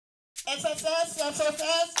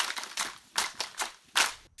FFS.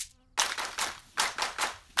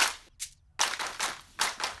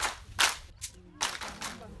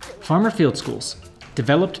 Farmer Field Schools,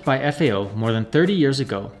 developed by FAO more than 30 years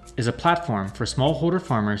ago, is a platform for smallholder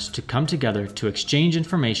farmers to come together to exchange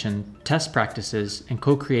information, test practices, and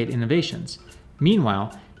co-create innovations,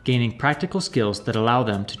 meanwhile gaining practical skills that allow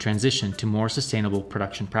them to transition to more sustainable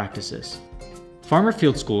production practices. Farmer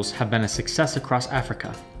Field Schools have been a success across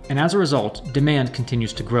Africa, and as a result, demand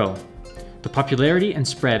continues to grow. The popularity and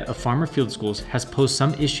spread of Farmer Field Schools has posed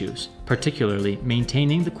some issues, particularly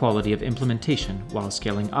maintaining the quality of implementation while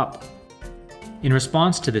scaling up. In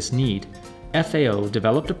response to this need, FAO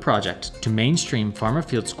developed a project to mainstream Farmer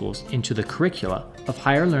Field Schools into the curricula of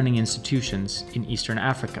higher learning institutions in Eastern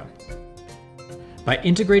Africa. By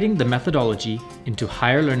integrating the methodology into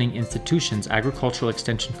higher learning institutions' agricultural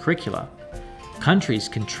extension curricula, countries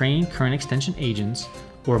can train current extension agents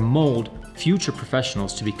or mold future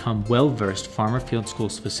professionals to become well-versed Farmer Field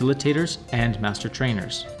Schools facilitators and master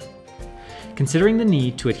trainers. Considering the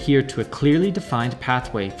need to adhere to a clearly defined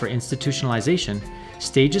pathway for institutionalization,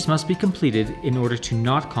 stages must be completed in order to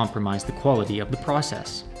not compromise the quality of the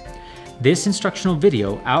process. This instructional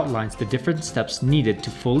video outlines the different steps needed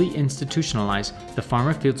to fully institutionalize the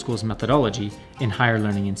Farmer Field Schools methodology in higher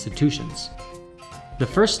learning institutions. The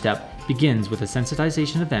first step begins with a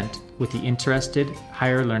sensitization event with the interested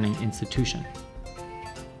higher learning institution.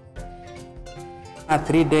 A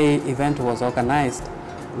 3-day event was organized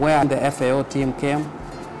where the FAO team came.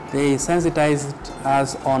 They sensitized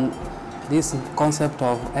us on this concept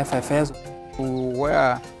of FFS. We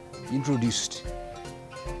were introduced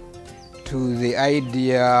to the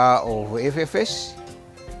idea of FFS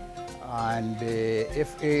and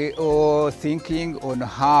FAO thinking on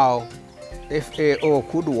how FAO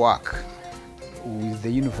could work with the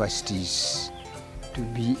universities to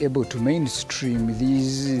be able to mainstream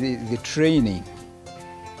the training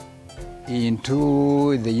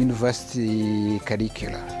into the university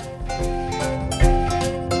curricula.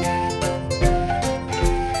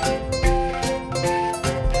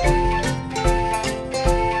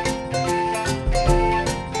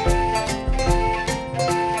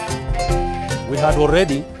 We had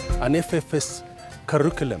already an FFS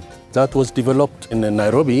curriculum that was developed in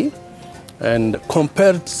Nairobi and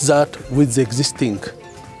compared that with the existing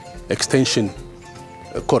extension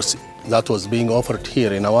course that was being offered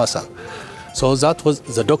here in Awasa. So that was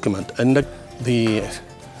the document, and the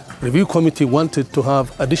review committee wanted to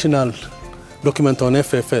have additional document on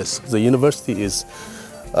FFS. The university is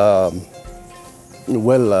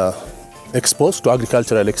exposed to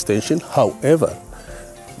agricultural extension. However,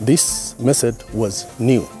 this method was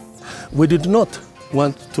new. We did not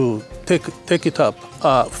want to take it up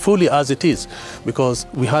fully as it is, because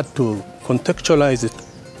we had to contextualize it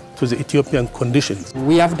to the Ethiopian conditions.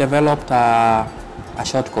 We have developed a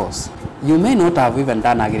short course. You may not have even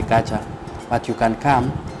done agriculture, but you can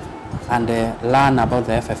come and learn about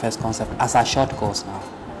the FFS concept as a short course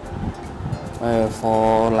now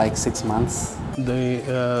for like 6 months.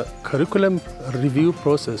 The curriculum review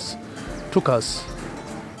process took us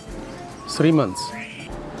 3 months.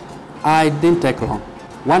 It didn't take long.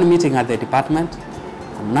 One meeting at the department,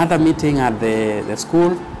 another meeting at the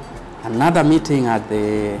school, another meeting at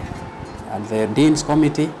the Dean's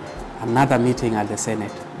Committee, another meeting at the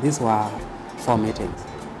Senate. These were 4 meetings.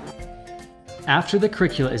 After the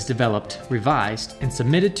curricula is developed, revised, and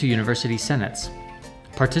submitted to university senates,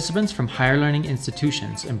 participants from higher learning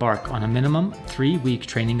institutions embark on a minimum 3-week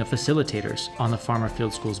training of facilitators on the Farmer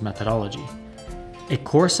Field Schools methodology. A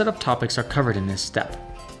core set of topics are covered in this step.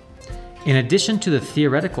 In addition to the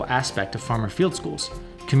theoretical aspect of Farmer Field Schools,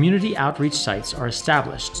 community outreach sites are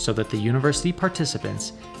established so that the university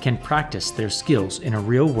participants can practice their skills in a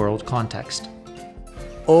real-world context.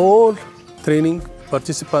 All training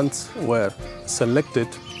participants were selected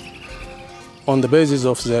on the basis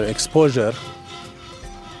of their exposure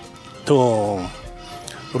to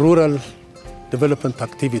rural development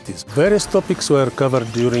activities. Various topics were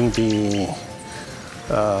covered during the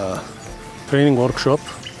training workshop.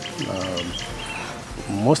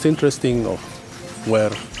 Most interesting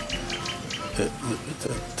were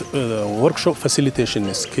the workshop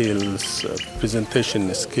facilitation skills,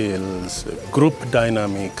 presentation skills, group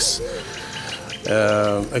dynamics,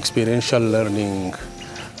 experiential learning,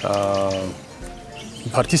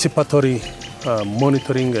 participatory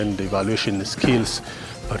monitoring and evaluation skills,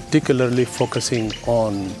 particularly focusing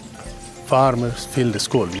on Farmers Field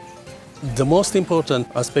School. The most important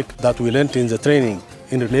aspect that we learned in the training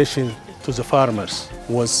in relation to the farmers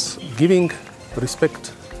was giving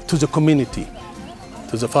respect to the community,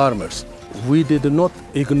 to the farmers. we did not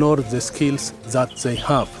ignore the skills that they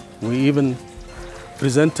have. We even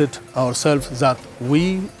presented ourselves that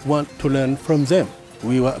we want to learn from them.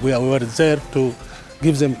 We were there to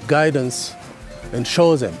give them guidance and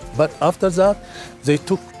show them. But after that, they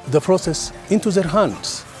took the process into their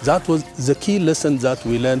hands. That was the key lesson that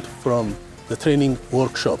we learned from the training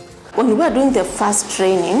workshop. When we were doing the first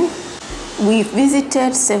training, we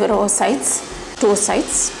visited several sites,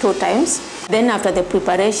 two times. Then after the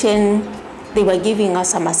preparation, they were giving us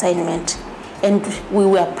some assignment. And we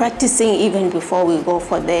were practicing even before we go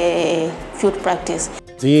for the field practice.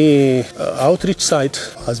 The outreach site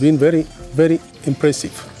has been very, very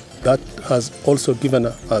impressive. That has also given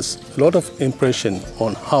us a lot of impression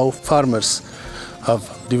on how farmers have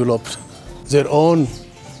developed their own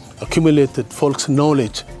accumulated folk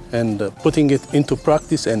knowledge and putting it into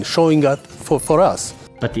practice and showing it for us.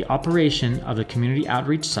 But the operation of the community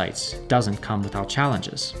outreach sites doesn't come without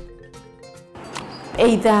challenges.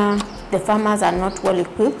 Either the farmers are not well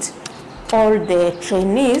equipped, or the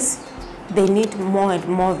trainees, they need more and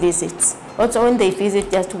more visits. Also, when they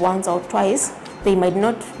visit just once or twice, they might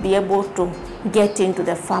not be able to get into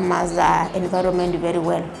the farmers' environment very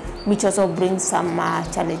well, which also brings some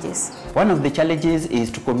challenges. One of the challenges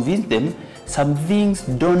is to convince them some things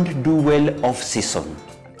don't do well off-season.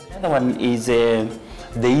 The other one is the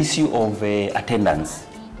issue of attendance.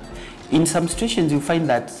 In some situations, you find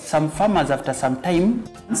that some farmers, after some time,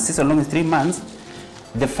 as long as 3 months,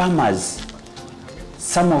 the farmers,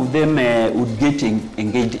 some of them would get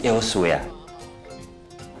engaged elsewhere.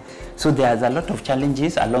 So there's a lot of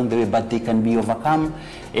challenges along the way, but they can be overcome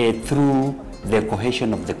through the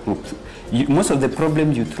cohesion of the group. Most of the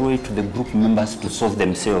problems you throw it to the group members to solve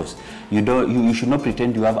themselves. You should not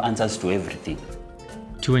pretend you have answers to everything.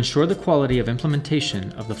 To ensure the quality of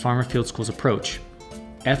implementation of the Farmer Field Schools approach,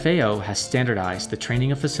 FAO has standardized the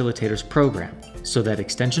Training of Facilitators program so that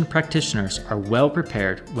extension practitioners are well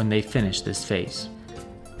prepared when they finish this phase.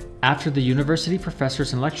 After the university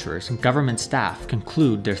professors and lecturers and government staff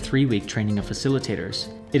conclude their 3-week training of facilitators,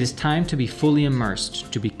 it is time to be fully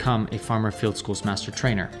immersed to become a Farmer Field Schools Master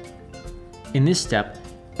Trainer. In this step,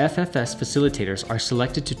 FFS facilitators are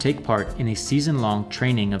selected to take part in a season-long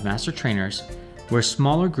training of Master Trainers where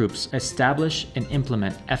smaller groups establish and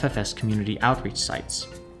implement FFS community outreach sites.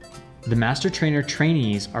 The Master Trainer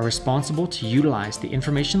trainees are responsible to utilize the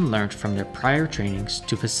information learned from their prior trainings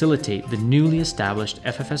to facilitate the newly established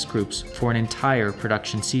FFS groups for an entire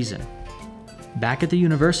production season. Back at the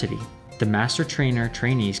university, the Master Trainer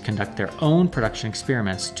trainees conduct their own production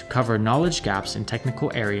experiments to cover knowledge gaps in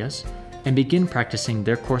technical areas and begin practicing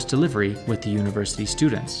their course delivery with the university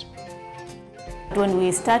students. When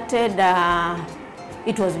we started,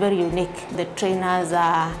 it was very unique. The trainers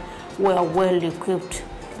were well equipped.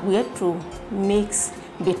 We had to mix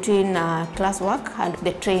between classwork and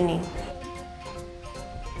the training.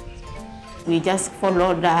 We just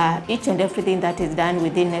followed each and everything that is done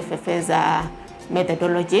within FFS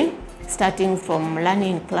methodology, starting from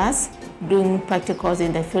learning in class, doing practicals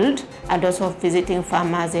in the field, and also visiting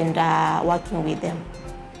farmers and working with them.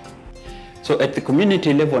 So at the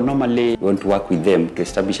community level, normally we want to work with them to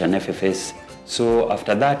establish an FFS. So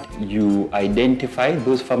after that, you identify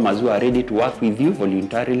those farmers who are ready to work with you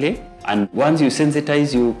voluntarily. And once you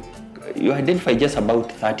sensitize, you identify just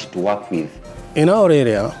about 30 to work with. In our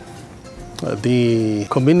area, the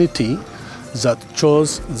community that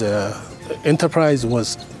chose the enterprise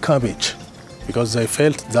was cabbage, because they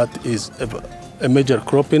felt that is a major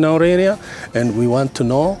crop in our area, and we want to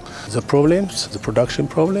know the problems, the production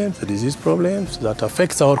problems, the disease problems that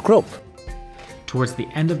affects our crop. Towards the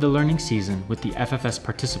end of the learning season with the FFS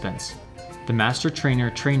participants, the Master Trainer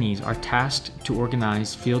trainees are tasked to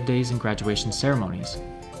organize field days and graduation ceremonies,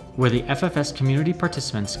 where the FFS community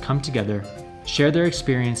participants come together, share their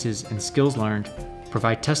experiences and skills learned,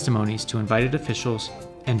 provide testimonies to invited officials,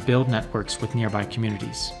 and build networks with nearby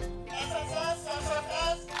communities.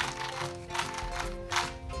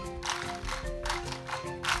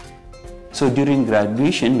 So during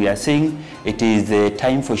graduation, we are saying it is the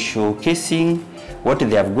time for showcasing what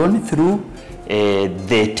they have gone through,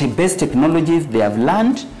 the best technologies they have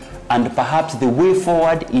learned, and perhaps the way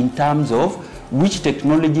forward in terms of which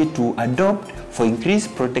technology to adopt for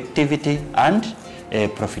increased productivity and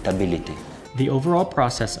profitability. The overall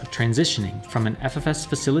process of transitioning from an FFS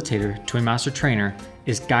facilitator to a Master Trainer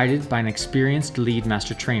is guided by an experienced lead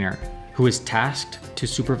Master Trainer who is tasked to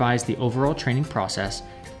supervise the overall training process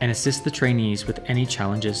and assist the trainees with any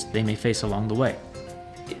challenges they may face along the way.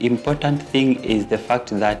 Important thing is the fact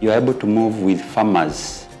that you are able to move with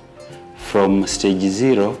farmers from stage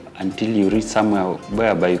 0 until you reach somewhere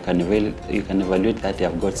whereby you can evaluate that they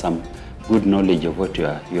have got some good knowledge of what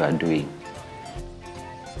you are doing.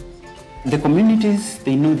 The communities,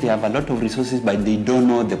 they know they have a lot of resources, but they don't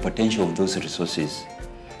know the potential of those resources.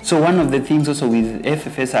 So one of the things also with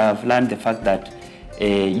FFS, I have learned the fact that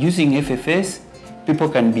using FFS, people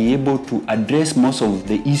can be able to address most of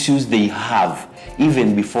the issues they have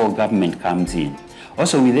even before government comes in.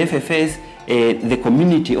 Also with FFS, the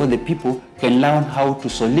community or the people can learn how to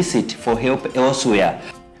solicit for help elsewhere.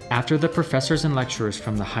 After the professors and lecturers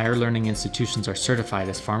from the higher learning institutions are certified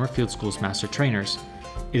as Farmer Field School's master trainers,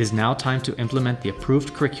 it is now time to implement the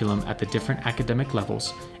approved curriculum at the different academic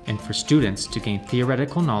levels and for students to gain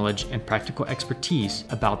theoretical knowledge and practical expertise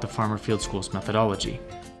about the Farmer Field School's methodology.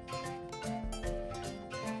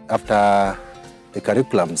 After the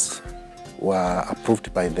curriculums were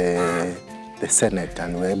approved by the Senate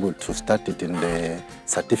and we were able to start it in the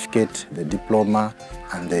certificate, the diploma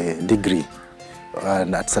and the degree.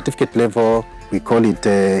 And at certificate level, we call it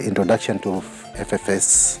Introduction to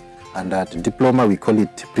FFS. And at diploma, we call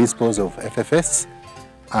it Principles of FFS.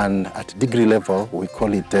 And at degree level, we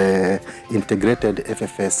call it Integrated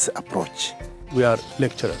FFS Approach. We are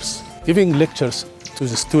lecturers. Giving lectures to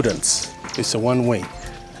the students is one way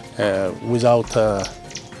without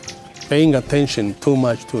paying attention too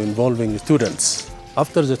much to involving students.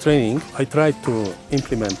 After the training, I tried to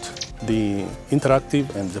implement the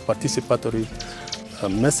interactive and the participatory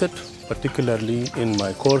method, particularly in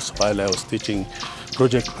my course while I was teaching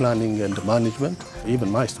project planning and management. Even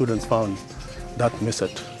my students found that method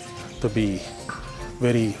to be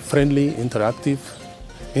very friendly, interactive,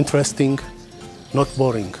 interesting, not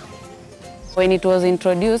boring. When it was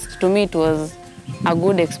introduced, to me it was a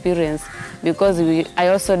good experience because I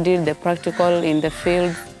also did the practical in the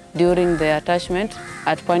field during the attachment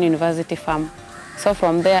at Pwani University Farm. So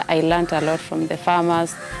from there I learned a lot from the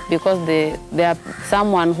farmers because they are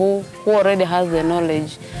someone who already has the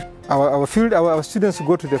knowledge. Our students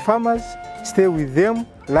go to the farmers, stay with them,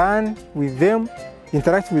 learn with them,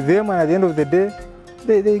 interact with them, and at the end of the day,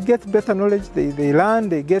 they get better knowledge, they learn,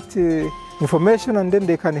 they get information, and then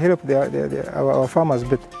they can help our farmers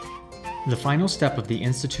better. The final step of the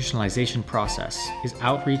institutionalization process is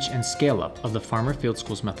outreach and scale-up of the Farmer Field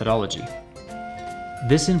School's methodology.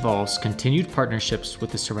 This involves continued partnerships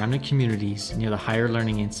with the surrounding communities near the higher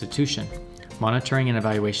learning institution, monitoring and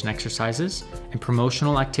evaluation exercises, and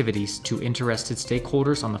promotional activities to interested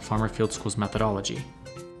stakeholders on the Farmer Field School's methodology.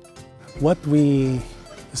 What we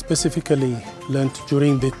specifically learned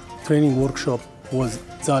during the training workshop was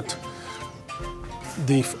that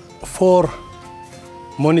the 4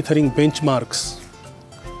 monitoring benchmarks,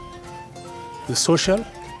 the social,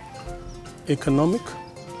 economic,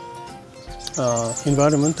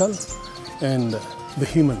 environmental, and the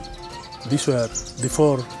human. These were the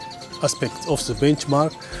 4 aspects of the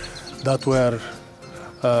benchmark that were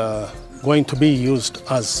going to be used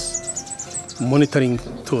as monitoring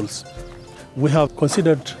tools. We have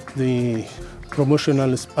considered the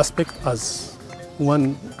promotional aspect as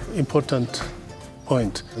one important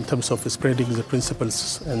point in terms of spreading the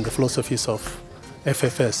principles and the philosophies of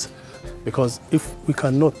FFS, because if we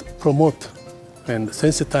cannot promote and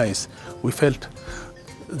sensitize, we felt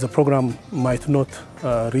the program might not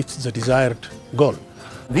reach the desired goal.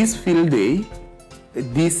 This field day,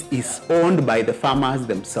 this is owned by the farmers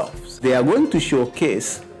themselves. They are going to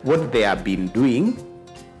showcase what they have been doing,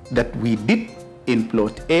 that we did in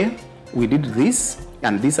plot A, we did this,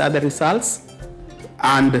 and these are the results,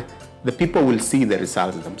 and the people will see the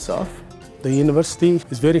results themselves. The university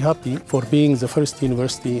is very happy for being the first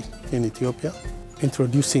university in Ethiopia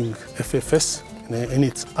introducing FFS in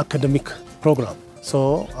its academic program.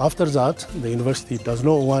 So after that, the university does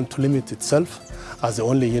not want to limit itself as the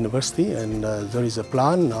only university, and there is a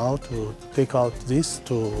plan now to take out this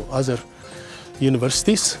to other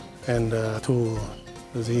universities and to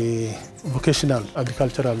the vocational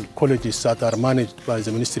agricultural colleges that are managed by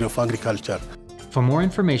the Ministry of Agriculture. For more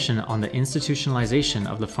information on the institutionalization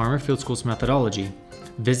of the Farmer Field School's methodology,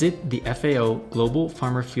 visit the FAO Global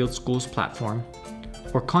Farmer Field Schools platform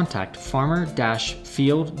or contact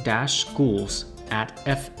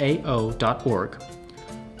farmer-field-schools@fao.org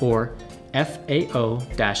or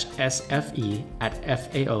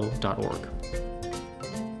fao-sfe@fao.org.